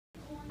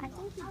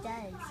think he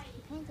does.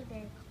 He paints it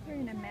very cool. We're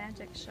in a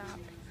magic shop.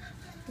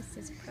 This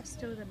is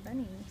Presto the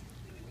bunny.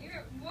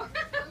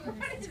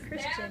 And this is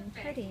Christian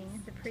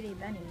petting the pretty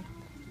bunny.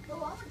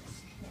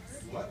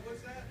 Yes.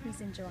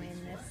 He's enjoying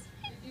this.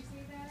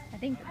 I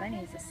think the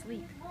bunny is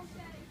asleep.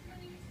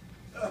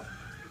 Oh,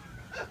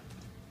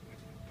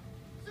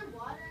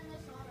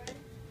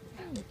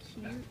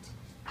 cute.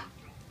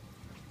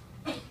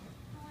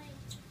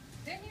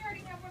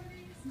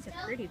 He's a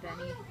pretty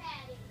bunny.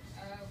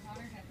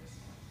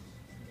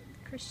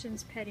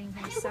 Christian's petting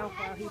himself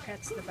while he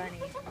pets the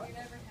bunny.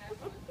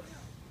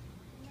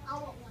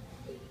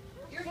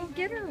 Well,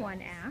 get her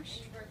one, Ash.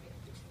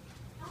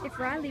 If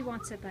Riley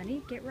wants a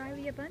bunny, get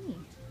Riley a bunny.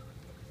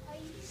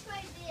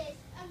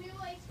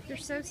 They're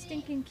so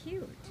stinking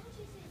cute.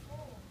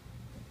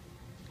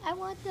 I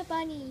want the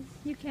bunny.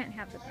 You can't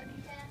have the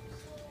bunny.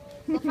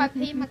 If I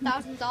pay him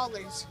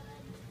 $1,000,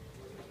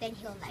 then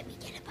he'll let me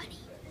get a bunny.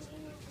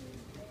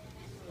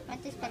 I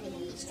want this bunny.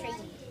 He's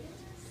trading.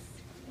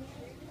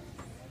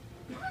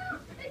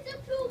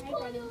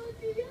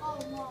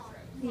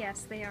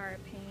 Yes, they are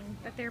a pain,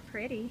 but they're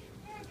pretty.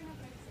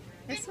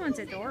 This one's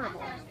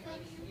adorable.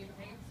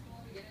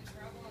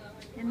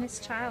 And this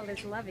child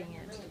is loving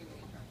it.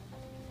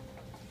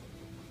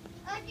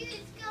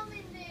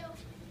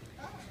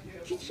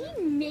 Did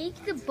he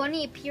make the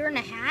bunny appear in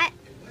a hat?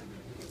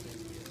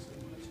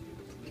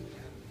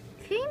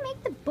 Can he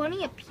make the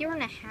bunny appear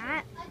in a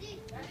hat?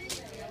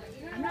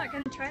 I'm not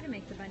going to try to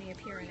make the bunny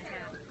appear in a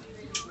hat.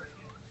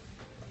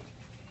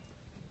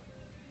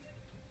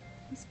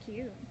 He's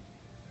cute.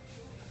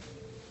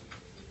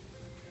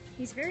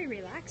 He's very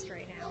relaxed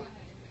right now.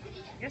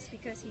 I guess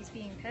because he's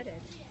being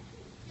petted.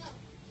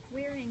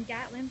 We're in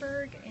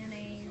Gatlinburg in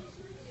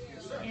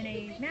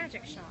a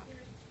magic shop.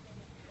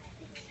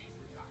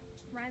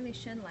 Riley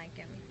should like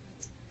him.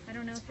 I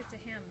don't know if it's a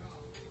him.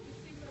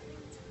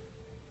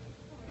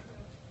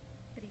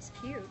 But he's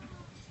cute.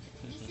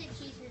 He said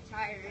she's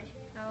retired.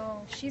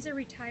 Oh, she's a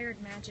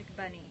retired magic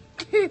bunny.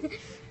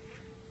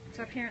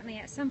 So apparently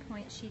at some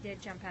point she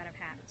did jump out of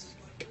hats.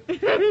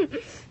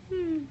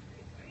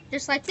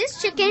 Just like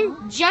this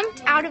chicken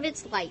jumped out of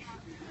its life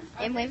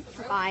and went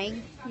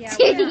flying Yeah,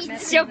 to we're not eat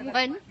messing with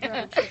someone. a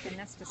rubber chicken.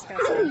 That's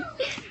disgusting.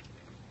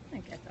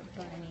 Look at the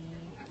bunny.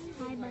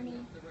 Hi, bunny.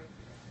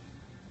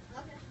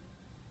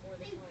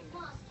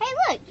 Hey,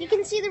 look! You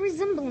can see the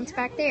resemblance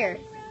back there.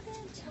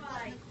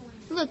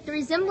 Look, the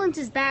resemblance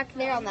is back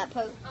there on that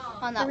The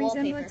wallpaper.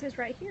 resemblance is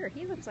right here.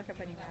 He looks like a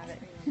bunny rabbit.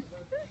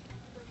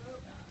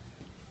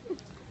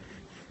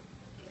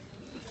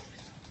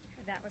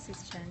 That was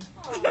his chin.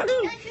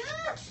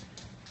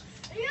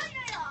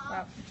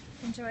 Well,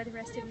 enjoy the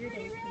rest of your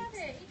day,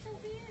 please.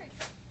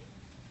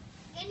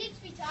 And it's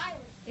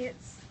retired.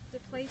 The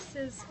place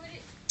is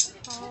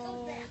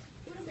called,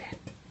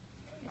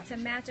 it's a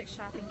magic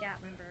shop in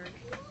Gatlinburg.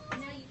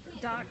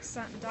 Doc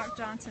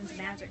Johnson's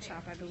Magic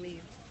Shop, I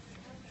believe.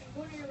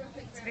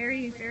 It's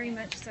very, very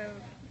much so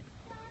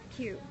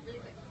cute.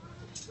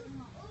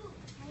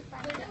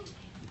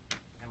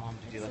 Hey, Mom,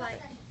 did you It's like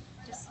like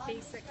just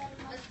basic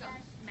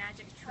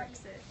magic tricks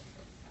that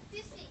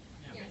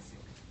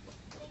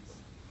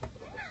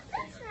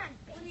That's not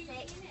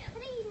basic. How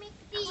do you make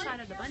these? outside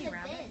of the bunny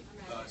rabbit.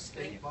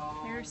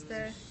 There's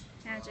the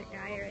magic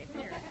guy right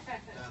there.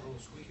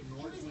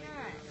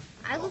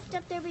 I looked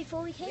up there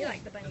before we We came.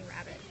 like the bunny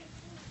rabbit,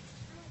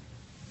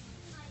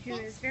 who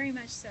is very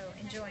much so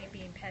enjoying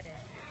being petted.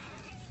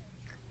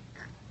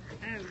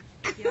 Oh,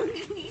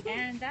 yuck.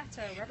 And that's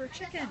a rubber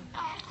chicken.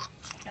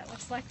 That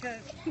looks like a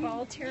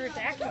bald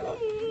pterodactyl.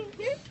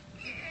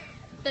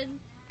 And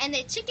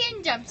the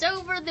chicken jumps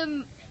over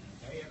the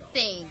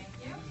thing.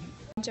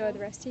 Enjoy the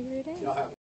rest of your day.